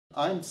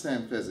I'm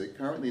Sam Fezzik,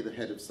 currently the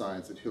Head of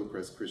Science at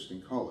Hillcrest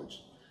Christian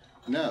College.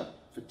 Now,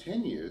 for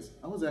 10 years,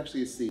 I was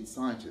actually a seed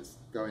scientist,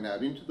 going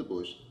out into the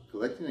bush,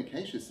 collecting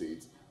acacia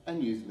seeds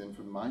and using them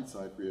for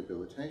mine-site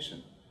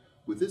rehabilitation.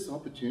 With this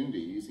opportunity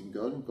using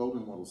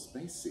Golden Wattle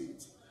Space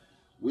Seeds,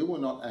 we will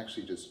not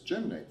actually just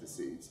germinate the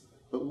seeds,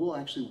 but we'll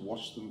actually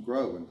watch them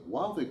grow. And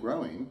while they're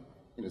growing,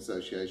 in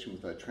association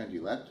with our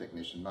trendy lab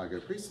technician, Margot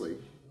Priestley,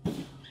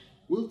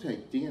 we'll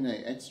take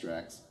DNA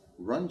extracts,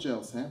 run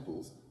gel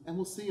samples, and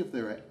we'll see if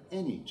there are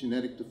any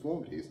genetic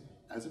deformities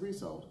as a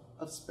result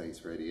of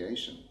space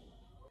radiation.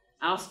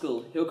 Our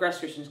school, Hillcrest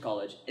Christian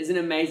College, is an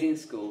amazing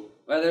school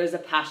where there is a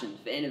passion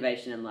for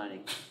innovation and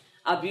learning.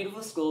 Our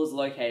beautiful school is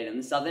located on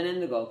the southern end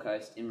of the Gold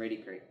Coast in Reedy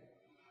Creek.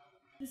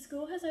 The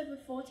school has over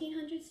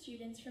 1,400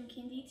 students from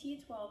Kindy to Year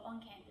 12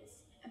 on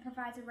campus and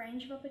provides a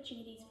range of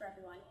opportunities for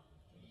everyone.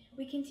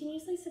 We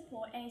continuously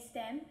support any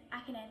STEM,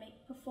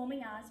 academic,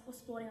 performing arts or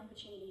sporting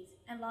opportunities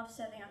and love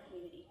serving our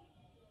community.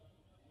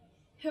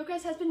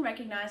 Hillcrest has been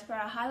recognised for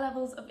our high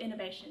levels of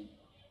innovation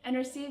and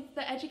received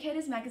the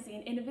Educators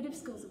Magazine Innovative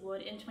Schools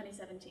Award in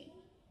 2017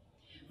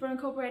 for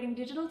incorporating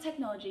digital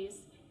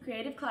technologies,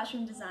 creative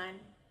classroom design,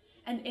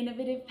 and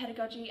innovative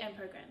pedagogy and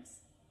programs.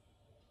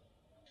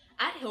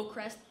 At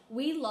Hillcrest,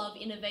 we love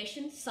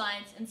innovation,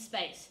 science and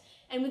space,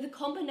 and with the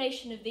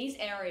combination of these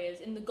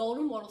areas in the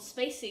Golden Wattle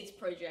Space Seeds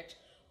project,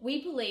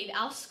 we believe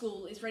our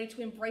school is ready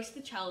to embrace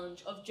the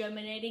challenge of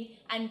germinating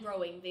and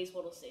growing these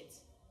wattle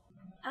seeds.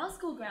 Our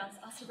school grounds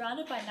are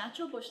surrounded by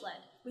natural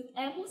bushland with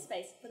ample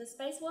space for the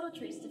space wattle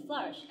trees to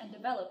flourish and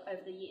develop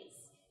over the years.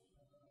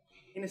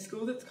 In a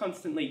school that's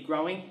constantly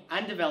growing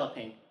and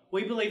developing,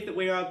 we believe that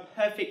we are a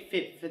perfect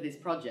fit for this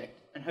project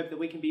and hope that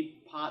we can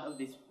be part of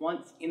this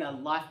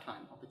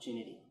once-in-a-lifetime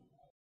opportunity.